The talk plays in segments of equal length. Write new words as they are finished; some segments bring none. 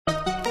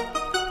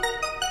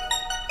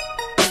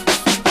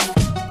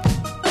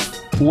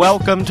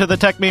Welcome to the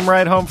Tech Meme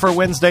Ride Home for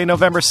Wednesday,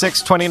 November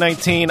 6,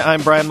 2019.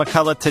 I'm Brian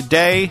McCullough.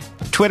 Today,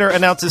 Twitter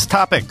announces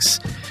topics.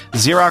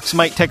 Xerox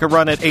might take a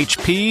run at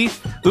HP.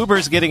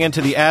 Uber's getting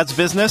into the ads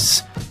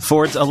business.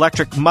 Ford's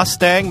electric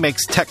Mustang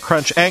makes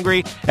TechCrunch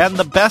angry. And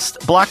the best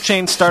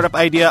blockchain startup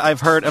idea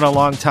I've heard in a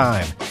long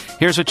time.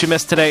 Here's what you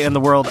missed today in the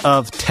world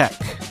of tech.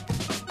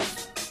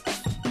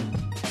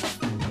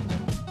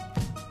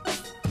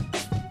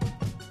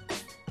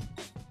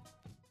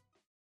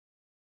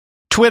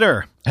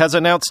 Twitter has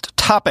announced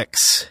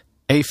Topics,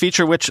 a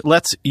feature which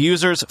lets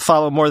users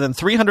follow more than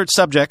 300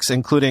 subjects,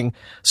 including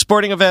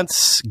sporting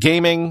events,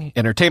 gaming,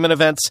 entertainment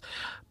events,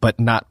 but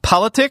not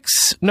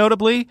politics,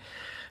 notably.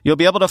 You'll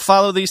be able to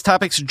follow these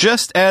topics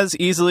just as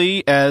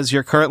easily as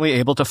you're currently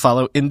able to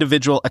follow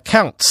individual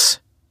accounts.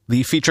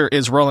 The feature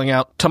is rolling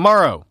out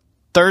tomorrow,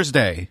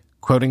 Thursday,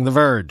 quoting The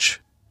Verge.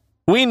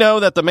 We know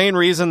that the main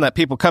reason that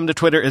people come to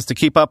Twitter is to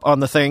keep up on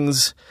the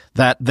things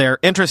that they're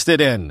interested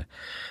in,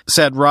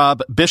 said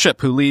Rob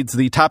Bishop, who leads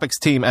the topics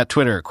team at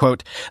Twitter.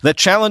 Quote, "The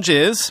challenge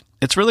is,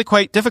 it's really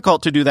quite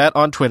difficult to do that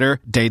on Twitter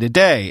day to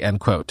day,"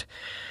 end quote.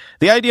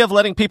 The idea of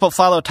letting people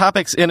follow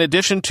topics in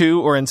addition to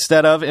or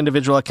instead of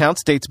individual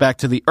accounts dates back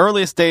to the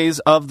earliest days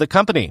of the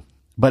company.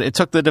 But it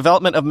took the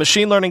development of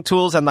machine learning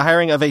tools and the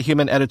hiring of a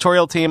human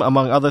editorial team,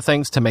 among other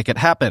things, to make it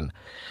happen.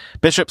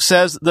 Bishop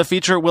says the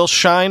feature will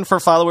shine for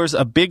followers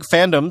of big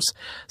fandoms,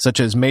 such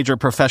as major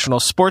professional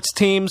sports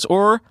teams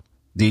or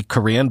the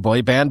Korean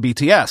boy band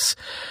BTS.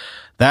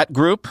 That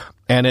group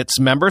and its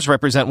members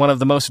represent one of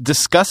the most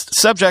discussed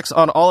subjects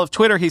on all of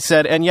Twitter, he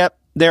said, and yet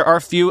there are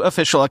few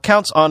official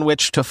accounts on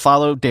which to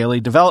follow daily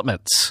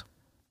developments.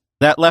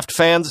 That left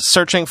fans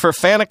searching for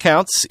fan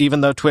accounts, even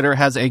though Twitter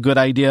has a good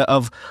idea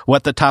of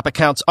what the top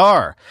accounts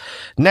are.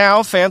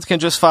 Now, fans can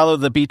just follow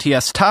the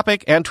BTS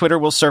topic, and Twitter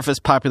will surface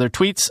popular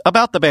tweets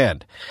about the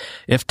band.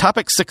 If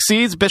topic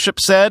succeeds, Bishop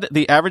said,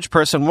 the average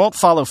person won't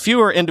follow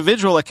fewer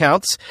individual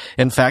accounts.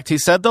 In fact, he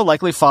said they'll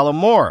likely follow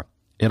more.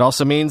 It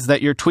also means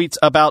that your tweets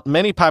about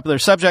many popular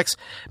subjects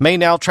may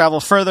now travel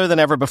further than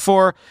ever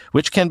before,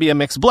 which can be a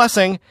mixed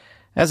blessing,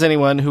 as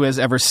anyone who has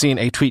ever seen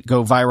a tweet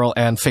go viral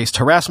and faced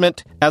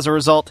harassment as a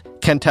result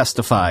can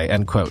testify,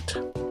 end quote.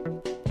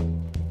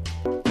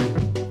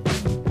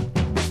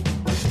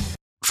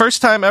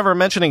 First time ever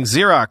mentioning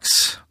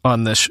Xerox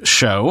on this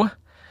show.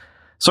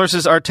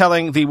 Sources are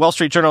telling the Wall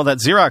Street Journal that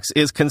Xerox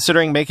is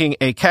considering making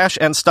a cash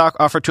and stock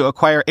offer to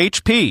acquire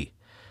HP,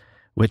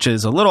 which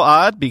is a little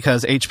odd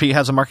because HP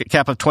has a market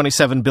cap of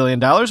 $27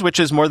 billion, which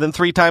is more than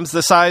 3 times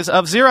the size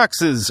of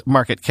Xerox's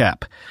market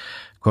cap.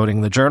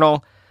 Quoting the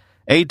Journal,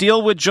 a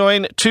deal would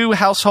join 2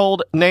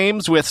 household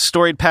names with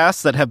storied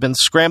pasts that have been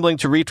scrambling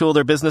to retool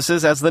their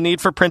businesses as the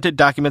need for printed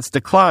documents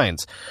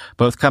declines.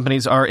 Both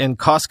companies are in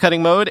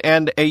cost-cutting mode,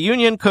 and a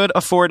union could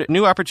afford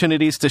new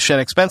opportunities to shed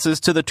expenses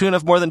to the tune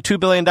of more than $2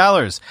 billion,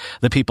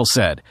 the People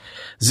said.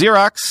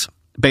 Xerox,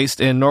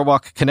 based in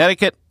Norwalk,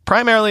 Connecticut,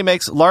 primarily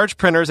makes large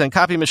printers and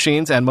copy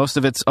machines, and most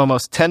of its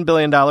almost $10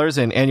 billion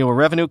in annual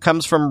revenue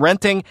comes from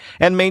renting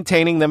and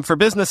maintaining them for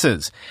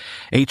businesses.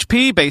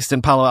 HP, based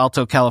in Palo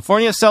Alto,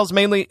 California, sells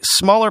mainly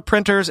smaller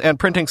printers and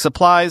printing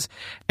supplies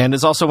and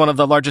is also one of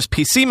the largest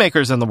PC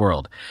makers in the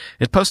world.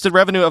 It posted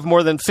revenue of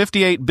more than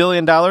 $58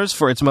 billion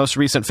for its most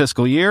recent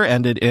fiscal year,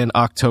 ended in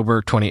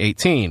October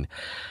 2018.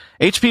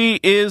 HP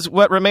is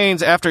what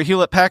remains after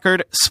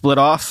Hewlett-Packard split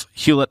off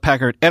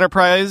Hewlett-Packard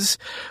Enterprise,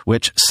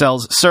 which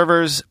sells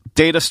servers,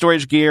 data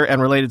storage gear,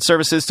 and related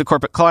services to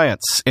corporate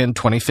clients in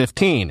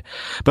 2015.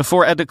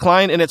 Before a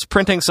decline in its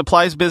printing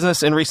supplies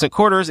business in recent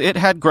quarters, it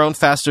had grown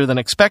faster than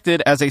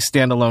expected as a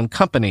standalone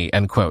company,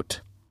 end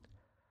quote.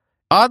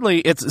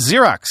 Oddly, it's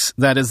Xerox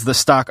that is the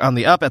stock on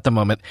the up at the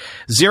moment.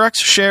 Xerox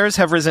shares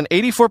have risen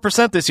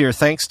 84% this year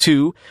thanks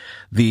to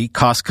the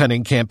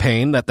cost-cutting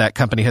campaign that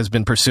company has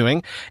been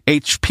pursuing.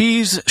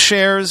 HP's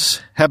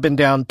shares have been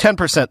down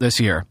 10% this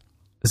year.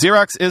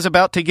 Xerox is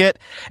about to get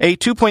a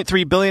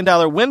 $2.3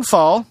 billion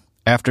windfall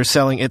after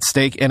selling its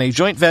stake in a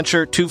joint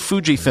venture to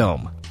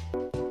Fujifilm.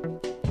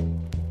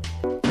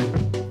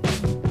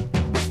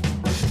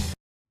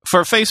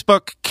 For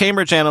Facebook,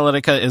 Cambridge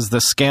Analytica is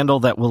the scandal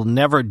that will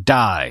never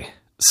die,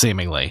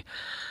 seemingly.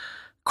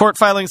 Court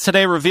filings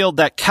today revealed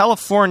that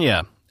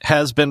California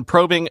has been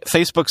probing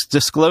Facebook's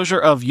disclosure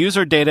of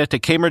user data to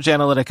Cambridge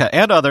Analytica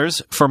and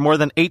others for more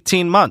than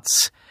 18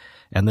 months.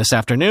 And this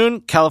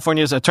afternoon,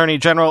 California's Attorney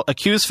General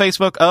accused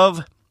Facebook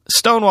of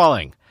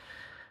stonewalling.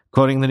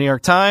 Quoting the New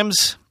York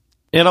Times,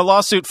 in a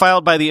lawsuit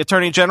filed by the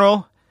Attorney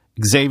General,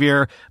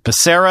 Xavier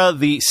Becerra,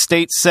 the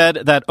state said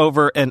that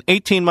over an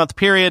 18-month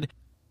period,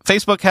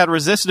 Facebook had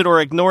resisted or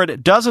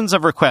ignored dozens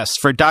of requests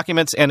for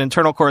documents and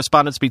internal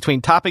correspondence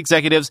between top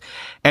executives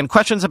and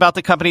questions about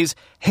the company's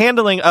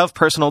handling of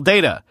personal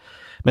data.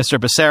 Mr.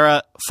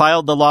 Becerra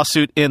filed the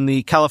lawsuit in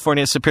the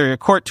California Superior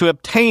Court to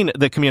obtain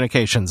the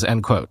communications,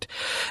 end quote.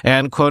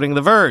 And quoting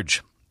The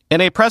Verge,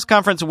 in a press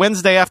conference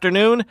Wednesday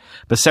afternoon,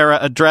 Becerra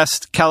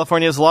addressed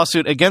California's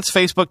lawsuit against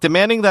Facebook,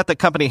 demanding that the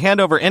company hand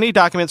over any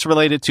documents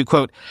related to,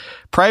 quote,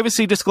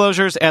 privacy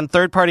disclosures and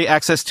third-party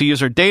access to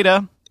user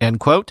data, end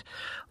quote.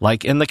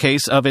 like in the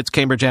case of its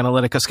Cambridge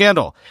Analytica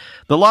scandal.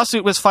 The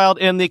lawsuit was filed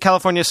in the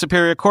California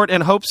Superior Court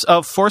in hopes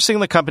of forcing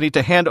the company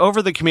to hand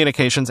over the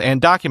communications and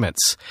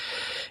documents.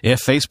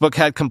 If Facebook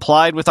had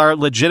complied with our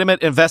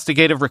legitimate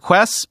investigative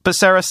requests,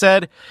 Becerra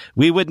said,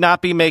 we would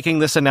not be making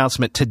this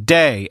announcement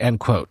today, end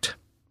quote.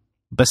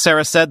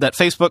 Becerra said that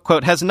Facebook,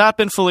 quote, has not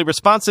been fully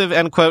responsive,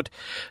 end quote,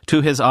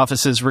 to his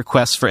office's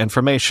requests for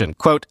information.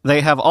 Quote,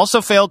 they have also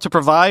failed to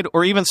provide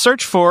or even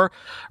search for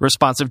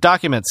responsive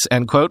documents,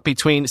 end quote,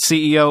 between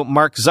CEO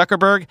Mark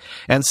Zuckerberg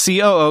and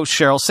COO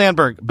Sheryl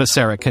Sandberg,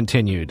 Becerra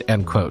continued,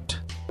 end quote.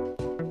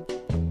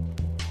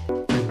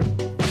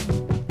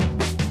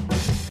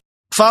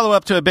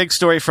 Follow-up to a big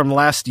story from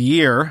last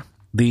year.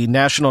 The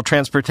National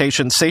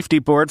Transportation Safety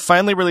Board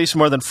finally released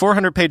more than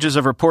 400 pages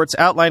of reports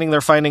outlining their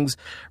findings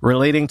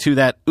relating to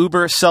that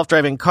Uber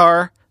self-driving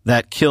car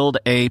that killed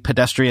a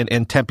pedestrian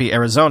in Tempe,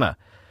 Arizona.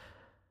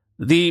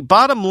 The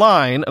bottom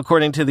line,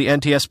 according to the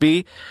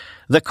NTSB,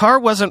 the car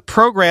wasn't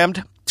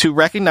programmed to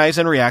recognize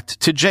and react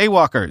to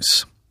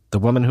jaywalkers. The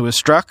woman who was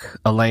struck,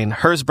 Elaine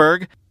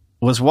Herzberg,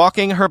 was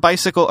walking her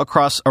bicycle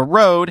across a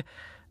road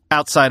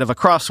outside of a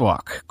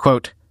crosswalk.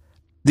 Quote,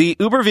 the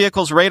Uber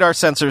vehicle's radar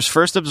sensors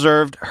first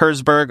observed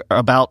Herzberg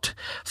about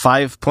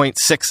 5.6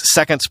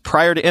 seconds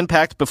prior to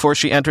impact before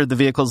she entered the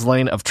vehicle's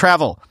lane of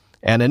travel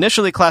and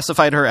initially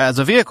classified her as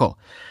a vehicle.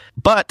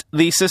 But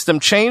the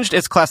system changed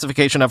its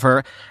classification of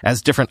her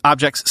as different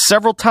objects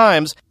several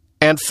times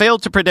and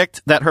failed to predict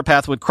that her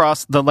path would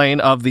cross the lane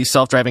of the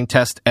self-driving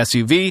test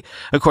SUV,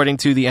 according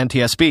to the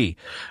NTSB.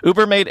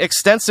 Uber made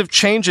extensive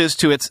changes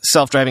to its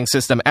self-driving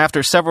system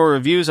after several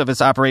reviews of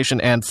its operation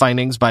and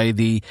findings by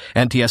the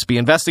NTSB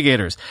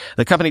investigators.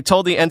 The company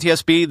told the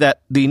NTSB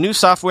that the new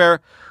software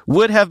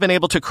would have been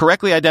able to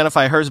correctly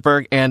identify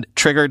Herzberg and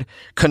triggered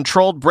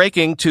controlled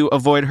braking to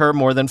avoid her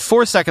more than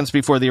 4 seconds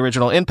before the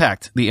original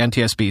impact, the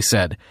NTSB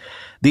said.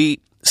 The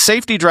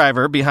safety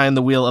driver behind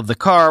the wheel of the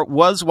car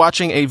was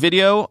watching a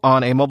video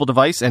on a mobile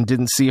device and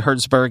didn't see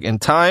Herzberg in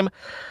time.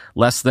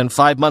 Less than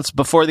 5 months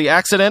before the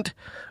accident,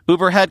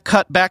 Uber had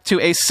cut back to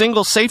a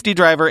single safety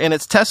driver in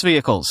its test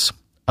vehicles.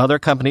 Other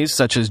companies,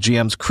 such as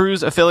GM's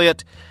Cruise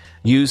affiliate,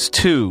 use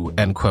 2,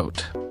 end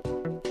quote.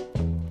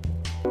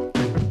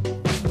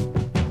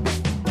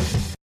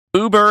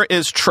 Uber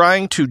is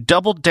trying to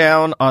double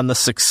down on the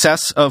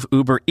success of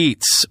Uber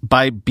Eats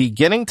by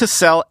beginning to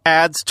sell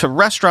ads to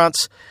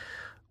restaurants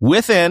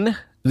within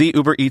the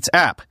Uber Eats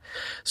app.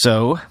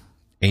 So,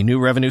 a new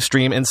revenue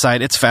stream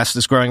inside its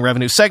fastest growing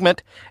revenue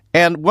segment,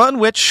 and one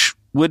which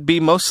would be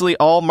mostly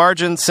all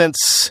margin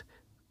since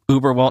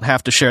Uber won't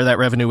have to share that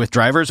revenue with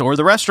drivers or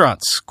the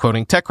restaurants,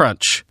 quoting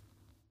TechCrunch.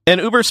 An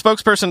Uber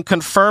spokesperson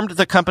confirmed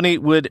the company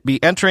would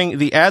be entering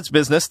the ads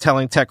business,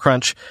 telling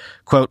TechCrunch,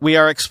 quote, we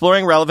are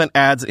exploring relevant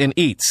ads in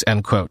Eats,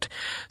 end quote.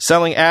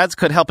 Selling ads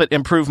could help it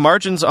improve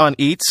margins on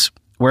Eats,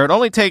 where it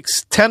only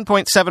takes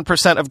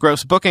 10.7% of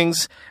gross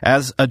bookings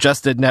as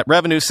adjusted net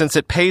revenue since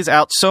it pays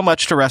out so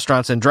much to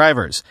restaurants and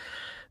drivers.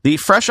 The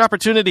fresh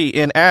opportunity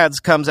in ads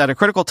comes at a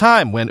critical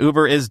time when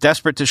Uber is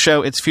desperate to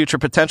show its future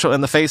potential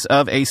in the face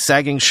of a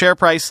sagging share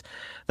price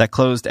that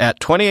closed at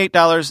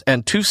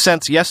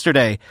 $28.02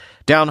 yesterday,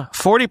 down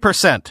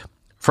 40%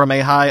 from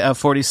a high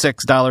of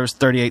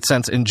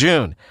 $46.38 in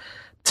June.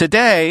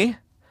 Today,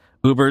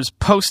 Uber's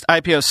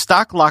post-IPO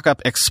stock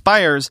lockup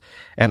expires,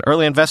 and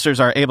early investors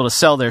are able to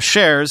sell their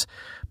shares,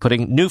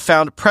 putting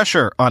newfound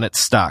pressure on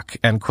its stock,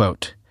 end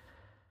quote.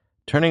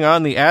 Turning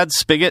on the ad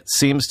spigot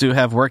seems to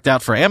have worked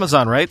out for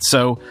Amazon, right?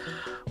 So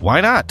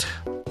why not?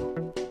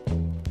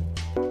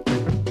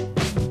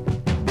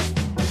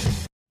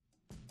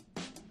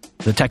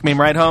 The Tech Meme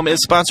Ride Home is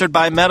sponsored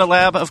by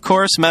MetaLab, of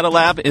course.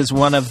 MetaLab is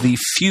one of the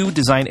few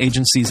design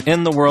agencies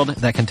in the world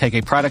that can take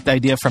a product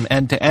idea from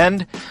end to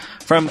end,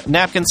 from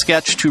napkin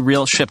sketch to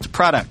real shipped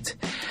product.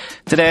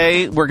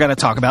 Today, we're going to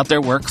talk about their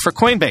work for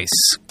Coinbase.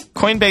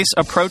 Coinbase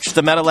approached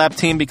the MetaLab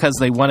team because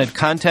they wanted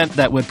content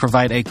that would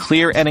provide a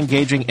clear and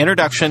engaging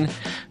introduction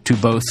to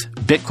both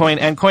Bitcoin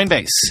and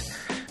Coinbase.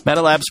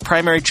 MetaLab's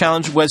primary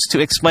challenge was to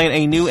explain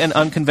a new and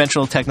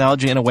unconventional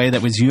technology in a way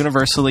that was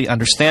universally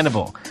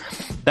understandable.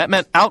 That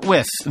meant out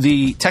with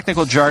the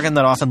technical jargon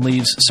that often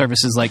leaves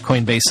services like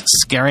Coinbase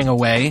scaring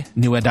away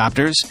new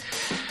adopters.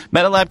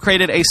 MetaLab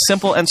created a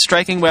simple and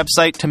striking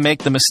website to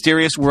make the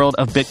mysterious world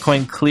of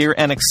Bitcoin clear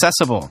and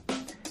accessible.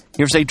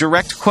 Here's a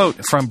direct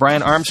quote from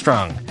Brian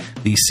Armstrong,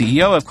 the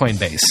CEO of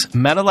Coinbase.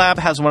 MetaLab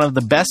has one of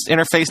the best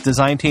interface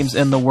design teams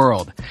in the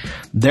world.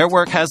 Their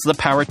work has the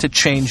power to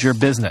change your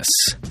business.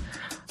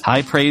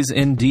 High praise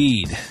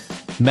indeed.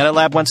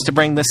 MetaLab wants to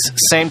bring this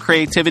same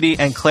creativity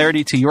and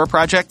clarity to your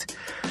project.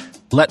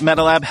 Let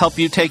MetaLab help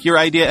you take your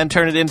idea and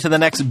turn it into the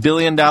next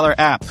billion-dollar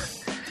app.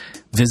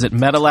 Visit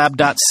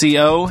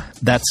metalab.co.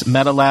 That's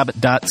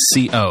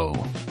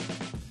metalab.co.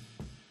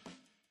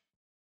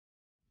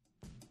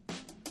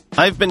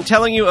 I've been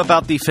telling you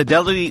about the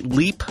Fidelity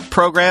Leap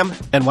program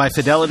and why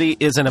Fidelity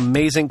is an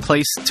amazing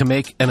place to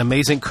make an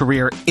amazing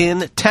career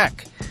in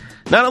tech.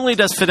 Not only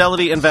does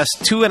Fidelity invest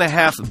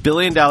 $2.5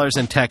 billion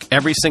in tech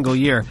every single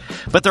year,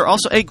 but they're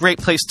also a great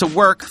place to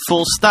work,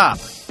 full stop.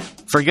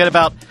 Forget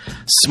about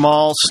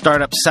small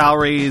startup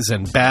salaries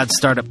and bad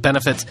startup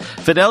benefits.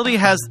 Fidelity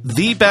has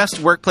the best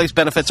workplace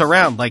benefits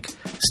around, like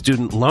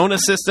student loan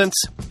assistance,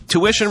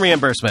 tuition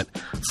reimbursement,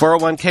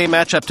 401k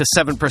match up to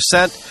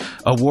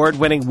 7%,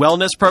 award-winning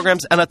wellness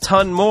programs, and a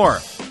ton more.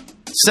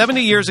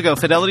 70 years ago,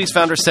 Fidelity's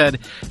founder said,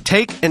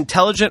 take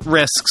intelligent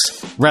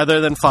risks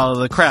rather than follow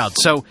the crowd.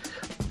 So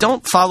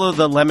don't follow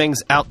the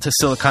lemmings out to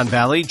Silicon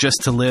Valley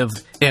just to live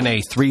in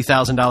a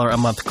 $3,000 a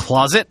month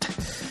closet.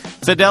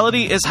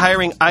 Fidelity is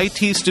hiring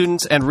IT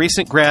students and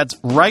recent grads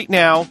right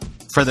now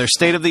for their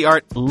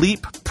state-of-the-art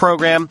LEAP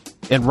program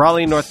in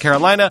Raleigh, North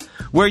Carolina,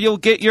 where you'll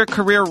get your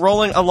career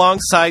rolling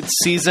alongside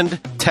seasoned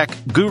tech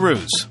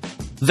gurus.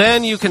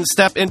 Then you can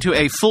step into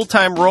a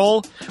full-time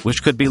role,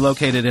 which could be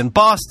located in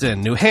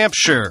Boston, New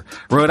Hampshire,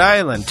 Rhode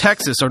Island,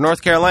 Texas, or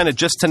North Carolina,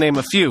 just to name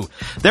a few.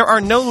 There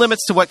are no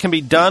limits to what can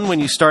be done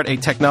when you start a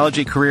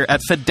technology career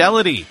at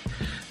Fidelity.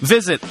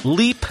 Visit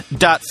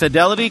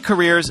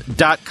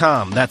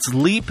leap.fidelitycareers.com. That's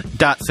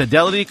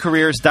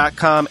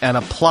leap.fidelitycareers.com and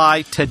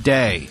apply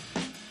today.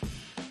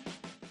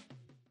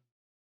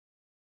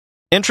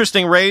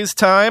 Interesting raise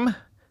time.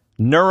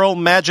 Neural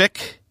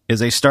Magic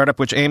is a startup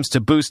which aims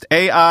to boost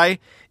AI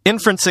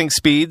inferencing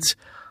speeds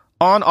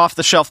on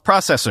off-the-shelf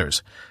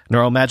processors.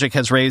 Neural Magic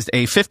has raised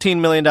a $15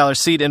 million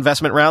seed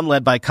investment round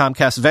led by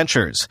Comcast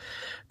Ventures.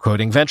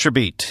 Quoting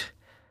VentureBeat,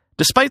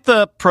 despite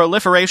the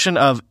proliferation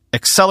of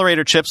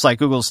accelerator chips like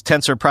Google's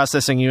Tensor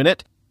Processing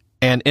Unit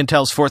and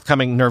Intel's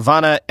forthcoming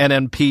Nirvana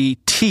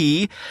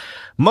NMP-T,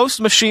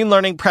 most machine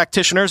learning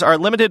practitioners are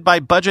limited by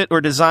budget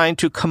or design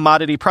to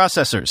commodity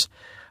processors.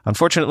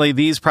 Unfortunately,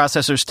 these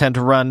processors tend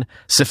to run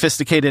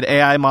sophisticated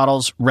AI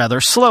models rather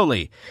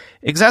slowly,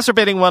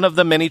 exacerbating one of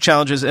the many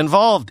challenges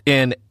involved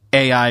in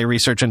AI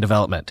research and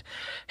development.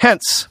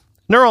 Hence,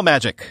 Neural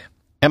Magic.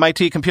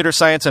 MIT Computer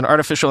Science and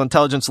Artificial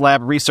Intelligence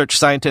Lab research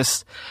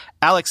scientists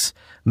Alex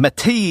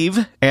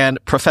Mative and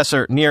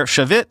Professor Nir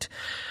Shavit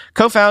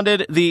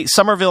co-founded the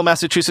Somerville,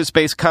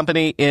 Massachusetts-based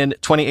company in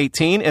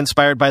 2018,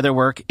 inspired by their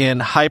work in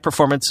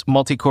high-performance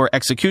multi-core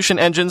execution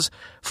engines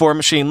for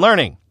machine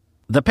learning.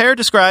 The pair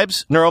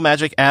describes Neural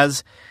Magic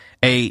as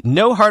a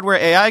no-hardware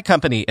AI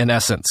company, in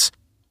essence,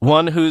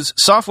 one whose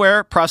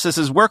software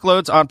processes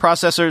workloads on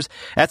processors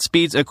at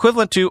speeds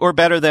equivalent to or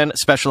better than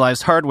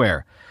specialized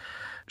hardware.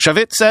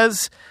 Shavit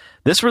says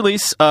this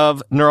release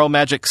of Neural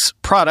Magic's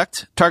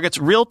product targets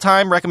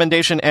real-time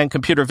recommendation and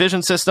computer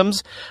vision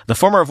systems, the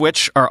former of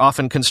which are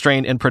often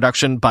constrained in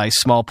production by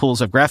small pools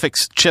of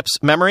graphics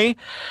chips memory.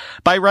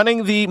 By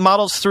running the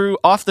models through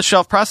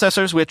off-the-shelf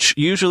processors, which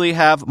usually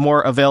have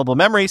more available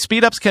memory,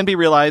 speedups can be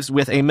realized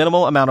with a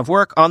minimal amount of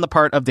work on the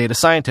part of data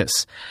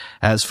scientists.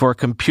 As for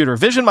computer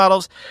vision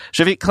models,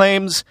 Shavit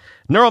claims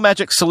Neural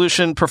Magic's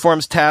solution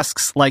performs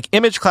tasks like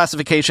image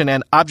classification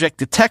and object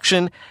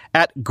detection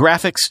at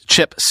graphics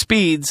chip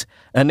speeds,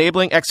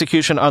 enabling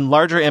execution on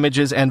larger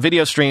images and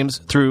video streams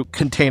through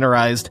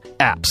containerized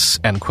apps,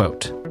 end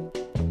quote.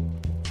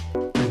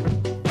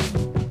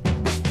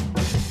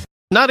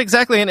 Not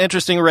exactly an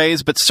interesting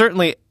raise, but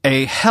certainly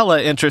a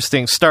hella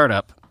interesting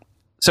startup.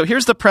 So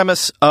here's the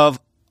premise of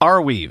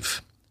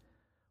Arweave.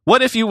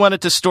 What if you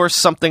wanted to store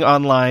something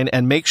online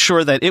and make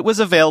sure that it was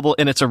available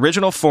in its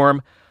original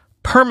form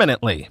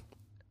permanently?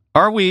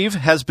 Arweave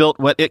has built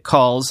what it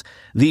calls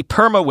the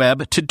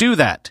permaweb to do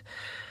that.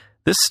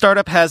 This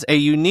startup has a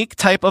unique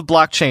type of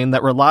blockchain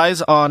that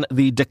relies on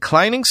the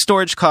declining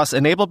storage costs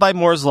enabled by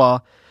Moore's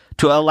Law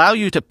to allow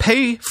you to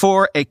pay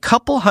for a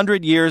couple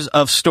hundred years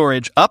of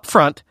storage up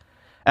front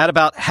at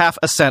about half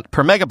a cent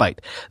per megabyte.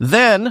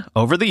 Then,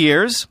 over the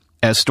years,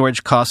 as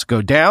storage costs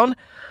go down,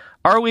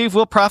 Arweave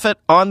will profit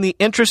on the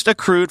interest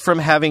accrued from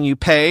having you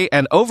pay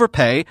and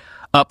overpay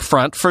up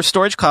front for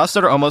storage costs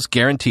that are almost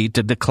guaranteed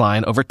to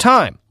decline over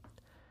time.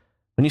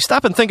 When you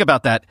stop and think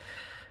about that,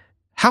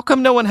 how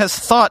come no one has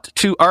thought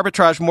to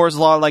arbitrage Moore's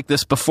Law like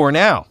this before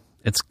now?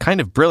 It's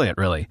kind of brilliant,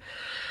 really.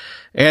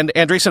 And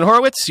Andreessen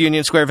Horowitz,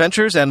 Union Square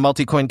Ventures, and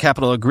Multicoin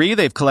Capital agree.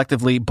 They've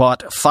collectively bought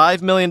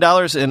 $5 million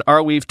in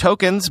Arweave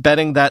tokens,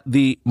 betting that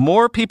the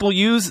more people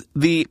use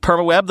the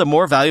permaweb, the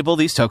more valuable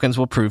these tokens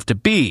will prove to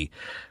be.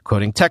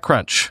 Quoting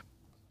TechCrunch,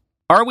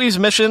 Arweave's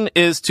mission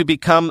is to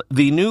become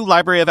the new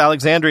Library of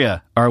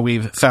Alexandria,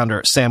 Arweave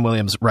founder Sam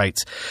Williams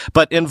writes,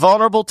 but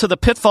invulnerable to the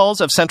pitfalls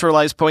of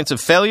centralized points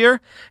of failure,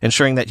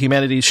 ensuring that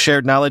humanity's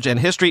shared knowledge and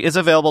history is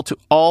available to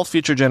all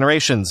future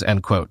generations,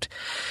 end quote.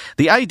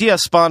 The idea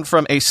spawned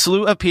from a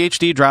slew of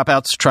PhD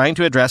dropouts trying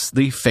to address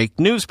the fake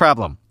news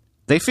problem.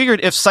 They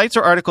figured if sites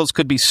or articles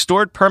could be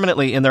stored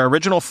permanently in their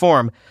original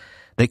form,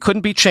 they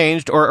couldn't be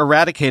changed or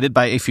eradicated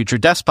by a future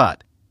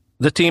despot.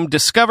 The team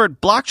discovered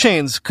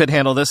blockchains could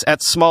handle this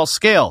at small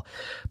scale,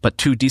 but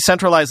to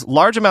decentralize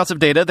large amounts of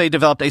data, they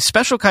developed a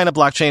special kind of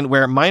blockchain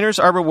where miners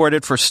are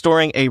rewarded for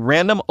storing a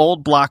random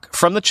old block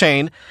from the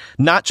chain,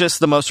 not just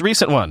the most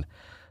recent one.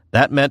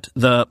 That meant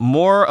the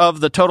more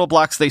of the total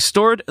blocks they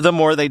stored, the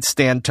more they'd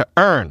stand to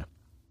earn.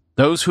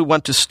 Those who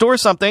want to store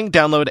something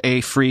download a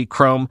free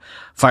Chrome,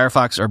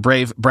 Firefox, or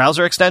Brave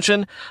browser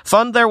extension,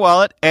 fund their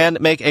wallet, and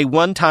make a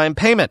one-time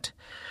payment.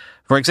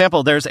 For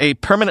example, there's a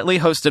permanently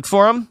hosted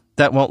forum,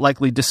 that won't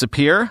likely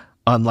disappear,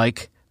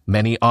 unlike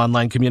many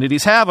online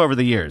communities have over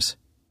the years.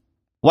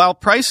 While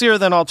pricier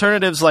than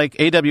alternatives like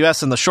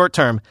AWS in the short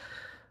term,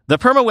 the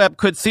permaweb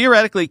could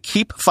theoretically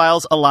keep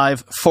files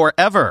alive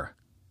forever.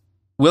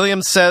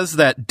 Williams says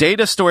that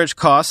data storage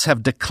costs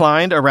have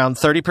declined around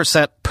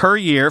 30% per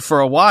year for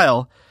a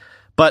while,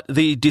 but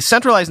the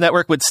decentralized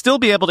network would still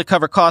be able to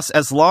cover costs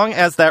as long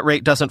as that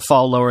rate doesn't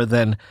fall lower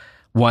than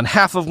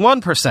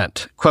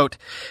 0.5%. Quote,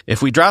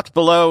 if we dropped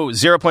below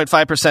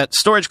 0.5%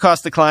 storage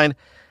cost decline,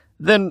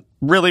 then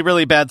really,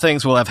 really bad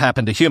things will have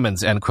happened to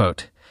humans, end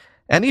quote.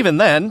 And even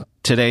then,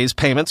 today's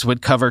payments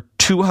would cover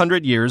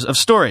 200 years of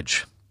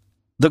storage.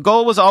 The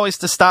goal was always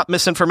to stop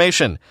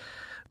misinformation.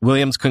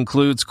 Williams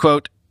concludes,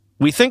 quote,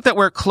 we think that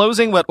we're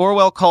closing what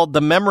Orwell called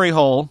the memory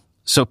hole,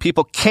 so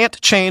people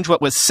can't change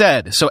what was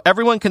said, so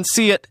everyone can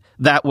see it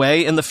that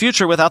way in the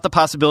future without the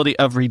possibility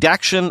of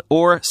redaction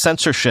or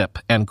censorship,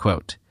 end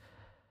quote.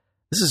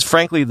 This is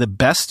frankly the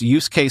best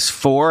use case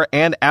for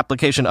and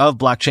application of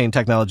blockchain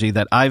technology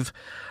that I've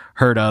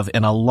heard of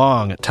in a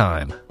long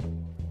time.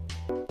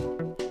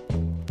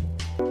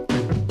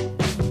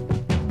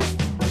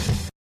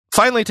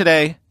 Finally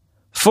today,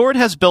 Ford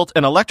has built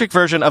an electric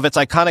version of its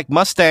iconic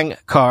Mustang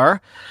car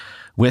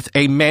with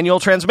a manual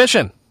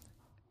transmission,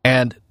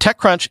 and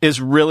TechCrunch is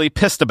really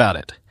pissed about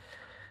it.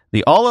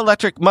 The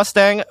all-electric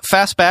Mustang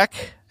Fastback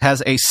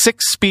has a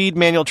 6-speed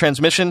manual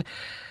transmission,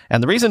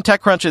 and the reason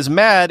TechCrunch is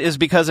mad is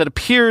because it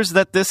appears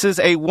that this is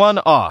a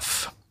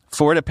one-off.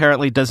 Ford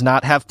apparently does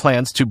not have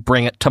plans to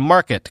bring it to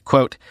market.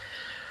 Quote,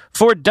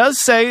 Ford does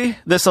say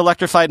this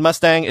electrified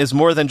Mustang is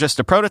more than just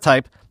a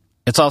prototype.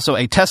 It's also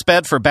a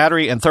testbed for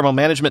battery and thermal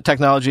management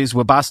technologies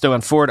Webasto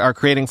and Ford are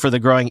creating for the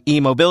growing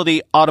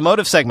e-mobility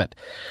automotive segment.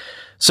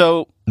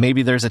 So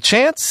maybe there's a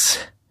chance?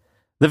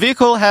 The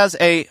vehicle has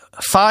a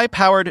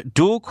Phi-powered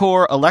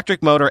dual-core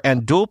electric motor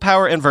and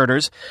dual-power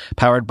inverters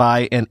powered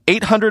by an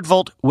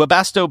 800-volt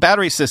Webasto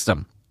battery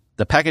system.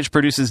 The package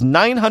produces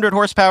 900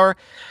 horsepower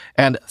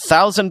and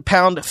 1,000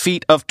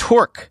 pound-feet of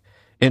torque,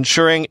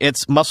 ensuring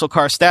its muscle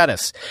car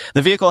status.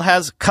 The vehicle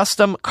has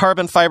custom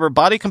carbon fiber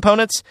body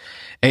components,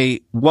 a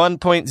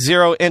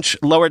 1.0-inch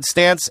lowered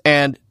stance,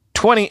 and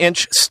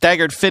 20-inch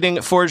staggered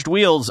fitting forged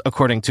wheels,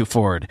 according to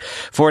Ford.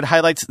 Ford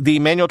highlights the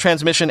manual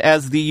transmission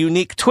as the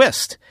unique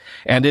twist,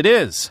 and it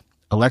is.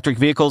 Electric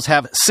vehicles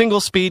have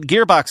single-speed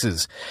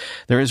gearboxes.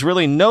 There is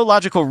really no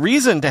logical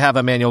reason to have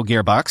a manual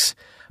gearbox,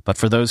 but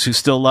for those who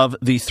still love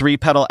the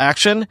 3-pedal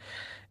action,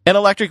 an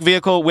electric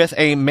vehicle with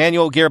a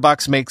manual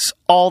gearbox makes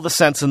all the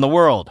sense in the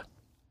world.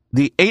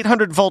 The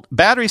 800-volt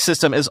battery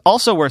system is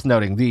also worth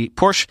noting. The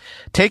Porsche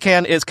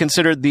Taycan is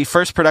considered the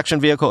first production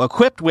vehicle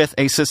equipped with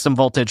a system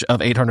voltage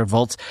of 800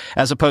 volts,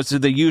 as opposed to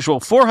the usual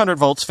 400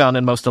 volts found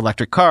in most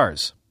electric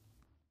cars.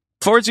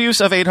 Ford's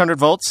use of 800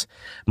 volts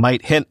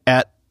might hint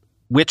at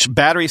which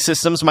battery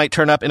systems might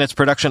turn up in its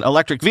production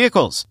electric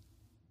vehicles.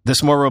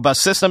 This more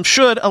robust system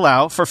should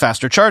allow for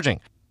faster charging.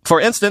 For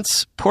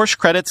instance, Porsche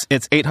credits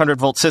its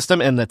 800-volt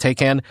system in the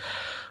Taycan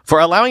for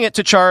allowing it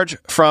to charge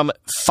from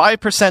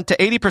 5% to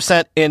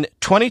 80% in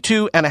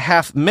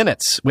 22.5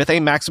 minutes with a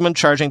maximum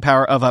charging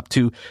power of up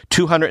to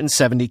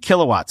 270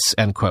 kilowatts,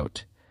 end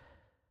quote.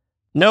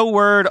 No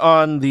word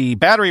on the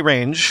battery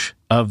range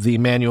of the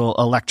manual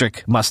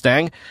electric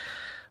Mustang,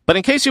 but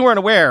in case you weren't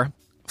aware,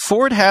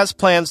 Ford has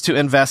plans to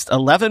invest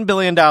 $11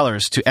 billion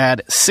to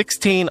add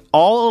 16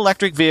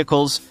 all-electric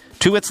vehicles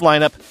to its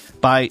lineup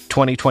by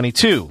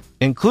 2022,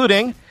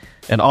 including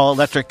an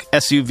all-electric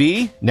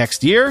SUV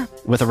next year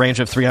with a range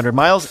of 300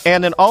 miles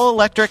and an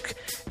all-electric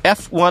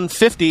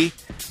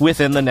F-150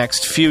 within the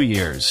next few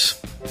years.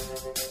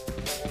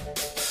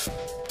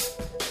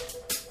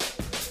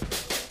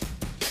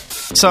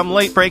 Some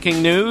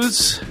late-breaking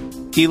news.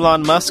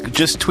 Elon Musk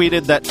just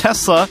tweeted that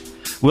Tesla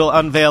will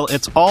unveil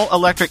its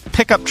all-electric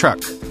pickup truck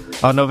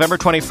on November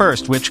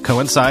 21st, which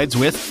coincides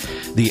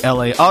with the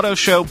LA Auto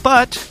Show,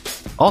 but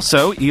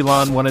also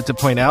Elon wanted to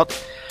point out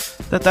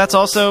that that's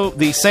also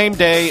the same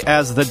day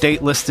as the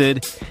date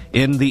listed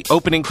in the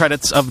opening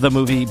credits of the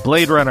movie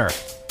Blade Runner.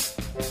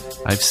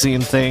 I've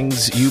seen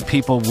things you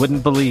people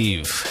wouldn't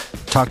believe.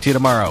 Talk to you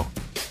tomorrow.